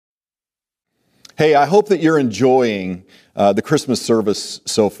Hey, I hope that you're enjoying the Christmas service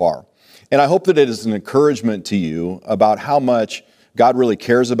so far. And I hope that it is an encouragement to you about how much God really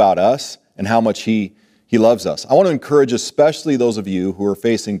cares about us and how much He loves us. I want to encourage especially those of you who are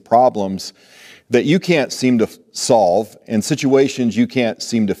facing problems that you can't seem to solve and situations you can't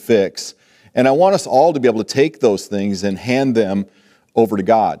seem to fix. And I want us all to be able to take those things and hand them over to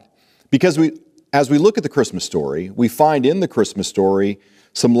God. Because as we look at the Christmas story, we find in the Christmas story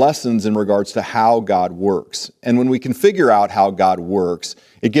some lessons in regards to how God works. And when we can figure out how God works,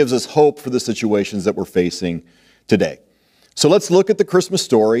 it gives us hope for the situations that we're facing today. So let's look at the Christmas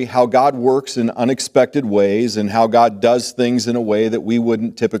story, how God works in unexpected ways and how God does things in a way that we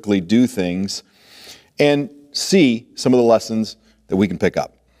wouldn't typically do things, and see some of the lessons that we can pick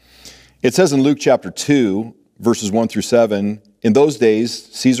up. It says in Luke chapter 2, verses 1 through 7, in those days,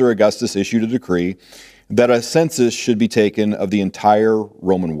 Caesar Augustus issued a decree that a census should be taken of the entire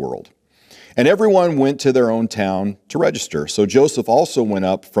Roman world. And everyone went to their own town to register. So Joseph also went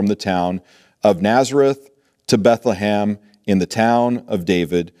up from the town of Nazareth to Bethlehem in the town of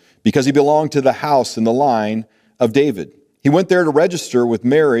David, because he belonged to the house in the line of David. He went there to register with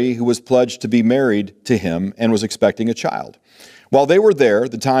Mary, who was pledged to be married to him and was expecting a child. While they were there,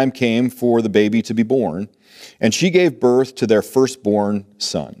 the time came for the baby to be born, and she gave birth to their firstborn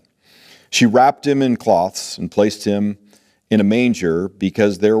son. She wrapped him in cloths and placed him in a manger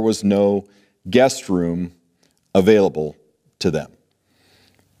because there was no guest room available to them.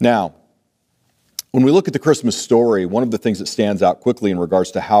 Now, when we look at the Christmas story, one of the things that stands out quickly in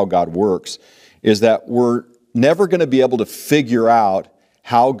regards to how God works is that we're never going to be able to figure out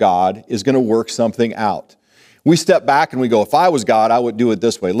how God is going to work something out. We step back and we go, if I was God, I would do it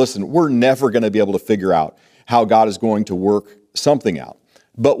this way. Listen, we're never going to be able to figure out how God is going to work something out.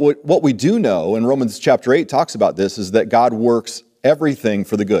 But what we do know, and Romans chapter 8 talks about this, is that God works everything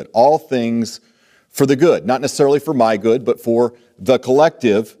for the good. All things for the good. Not necessarily for my good, but for the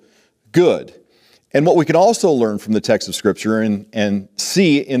collective good. And what we can also learn from the text of Scripture and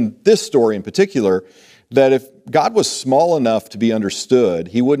see in this story in particular, that if God was small enough to be understood,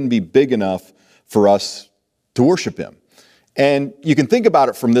 He wouldn't be big enough for us to worship Him. And you can think about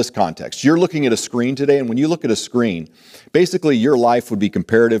it from this context. You're looking at a screen today, and when you look at a screen, basically your life would be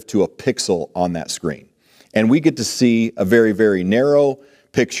comparative to a pixel on that screen. And we get to see a very, very narrow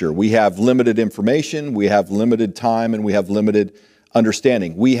picture. We have limited information, we have limited time, and we have limited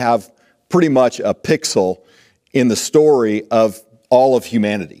understanding. We have pretty much a pixel in the story of all of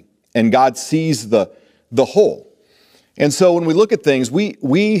humanity. And God sees the whole. And so when we look at things,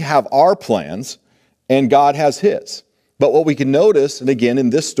 we have our plans, and God has His. But what we can notice, and again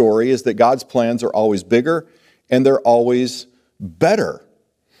in this story, is that God's plans are always bigger and they're always better.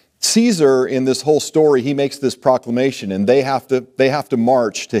 Caesar, in this whole story, he makes this proclamation, and they have to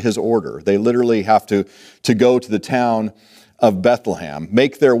march to his order. They literally have to go to the town of Bethlehem,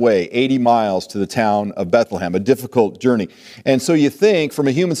 make their way 80 miles to the town of Bethlehem, a difficult journey. And so you think, from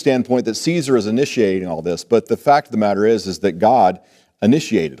a human standpoint, that Caesar is initiating all this, but the fact of the matter is that God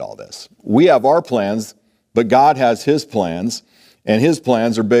initiated all this. We have our plans, but God has His plans, and His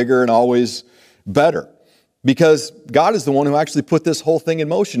plans are bigger and always better. Because God is the one who actually put this whole thing in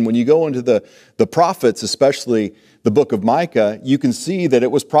motion. When you go into the prophets, especially the book of Micah, you can see that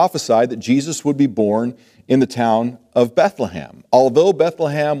it was prophesied that Jesus would be born in the town of Bethlehem. Although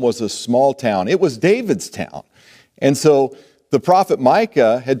Bethlehem was a small town, it was David's town. And so the prophet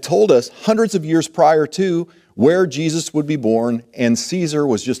Micah had told us hundreds of years prior to where Jesus would be born, and Caesar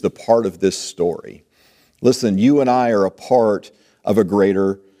was just a part of this story. Listen, you and I are a part of a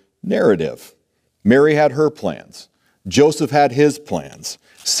greater narrative. Mary had her plans. Joseph had his plans.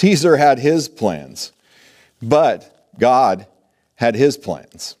 Caesar had his plans. But God had His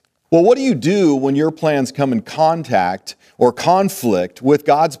plans. Well, what do you do when your plans come in contact or conflict with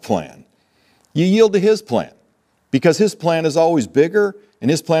God's plan? You yield to His plan, because His plan is always bigger and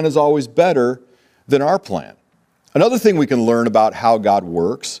His plan is always better than our plan. Another thing we can learn about how God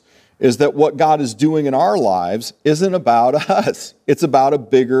works is that what God is doing in our lives isn't about us. It's about a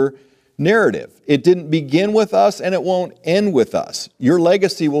bigger narrative. It didn't begin with us, and it won't end with us. Your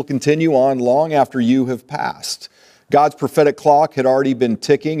legacy will continue on long after you have passed. God's prophetic clock had already been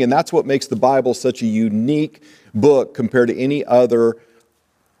ticking, and that's what makes the Bible such a unique book compared to any other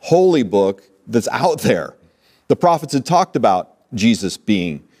holy book that's out there. The prophets had talked about Jesus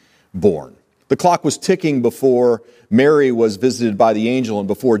being born. The clock was ticking before Mary was visited by the angel and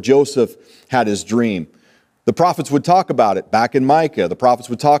before Joseph had his dream. The prophets would talk about it back in Micah. The prophets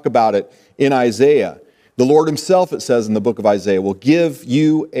would talk about it in Isaiah. The Lord Himself, it says in the book of Isaiah, will give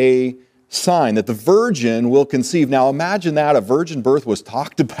you a sign that the virgin will conceive. Now imagine that a virgin birth was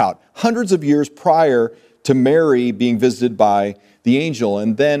talked about hundreds of years prior to Mary being visited by the angel.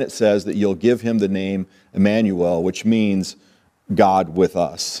 And then it says that you'll give him the name Emmanuel, which means God with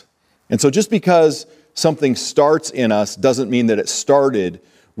us. And so just because something starts in us doesn't mean that it started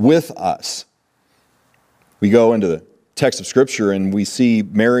with us. We go into the text of Scripture and we see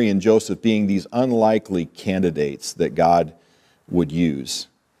Mary and Joseph being these unlikely candidates that God would use.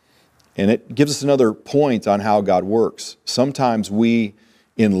 And it gives us another point on how God works. Sometimes we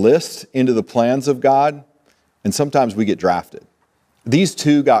enlist into the plans of God, and sometimes we get drafted. These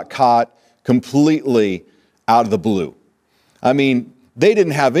two got caught completely out of the blue. I mean, they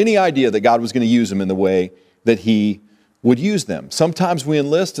didn't have any idea that God was going to use them in the way that He would use them. Sometimes we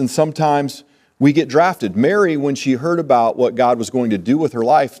enlist, and sometimes we get drafted. Mary, when she heard about what God was going to do with her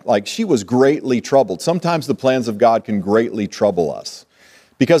life, she was greatly troubled. Sometimes the plans of God can greatly trouble us,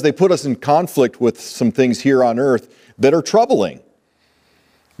 because they put us in conflict with some things here on earth that are troubling.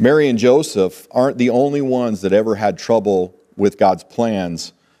 Mary and Joseph aren't the only ones that ever had trouble with God's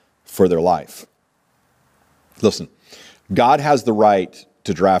plans for their life. Listen, God has the right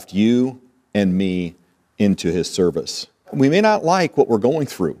to draft you and me into His service. We may not like what we're going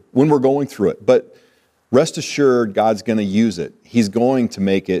through when we're going through it, but rest assured God's going to use it. He's going to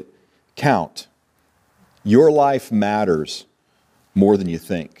make it count. Your life matters more than you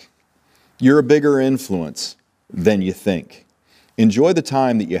think. You're a bigger influence than you think. Enjoy the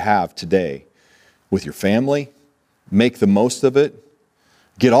time that you have today with your family. Make the most of it.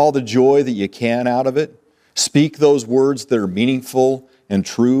 Get all the joy that you can out of it. Speak those words that are meaningful and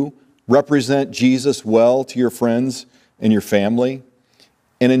true. Represent Jesus well to your friends and your family.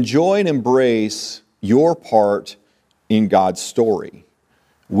 And enjoy and embrace your part in God's story.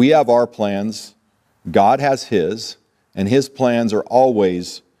 We have our plans. God has His. And His plans are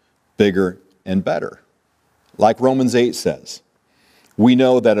always bigger and better. Like Romans 8 says, we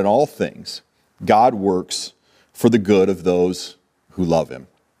know that in all things, God works for the good of those who love Him.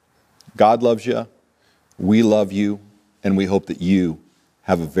 God loves you, we love you, and we hope that you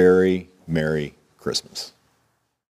have a very Merry Christmas.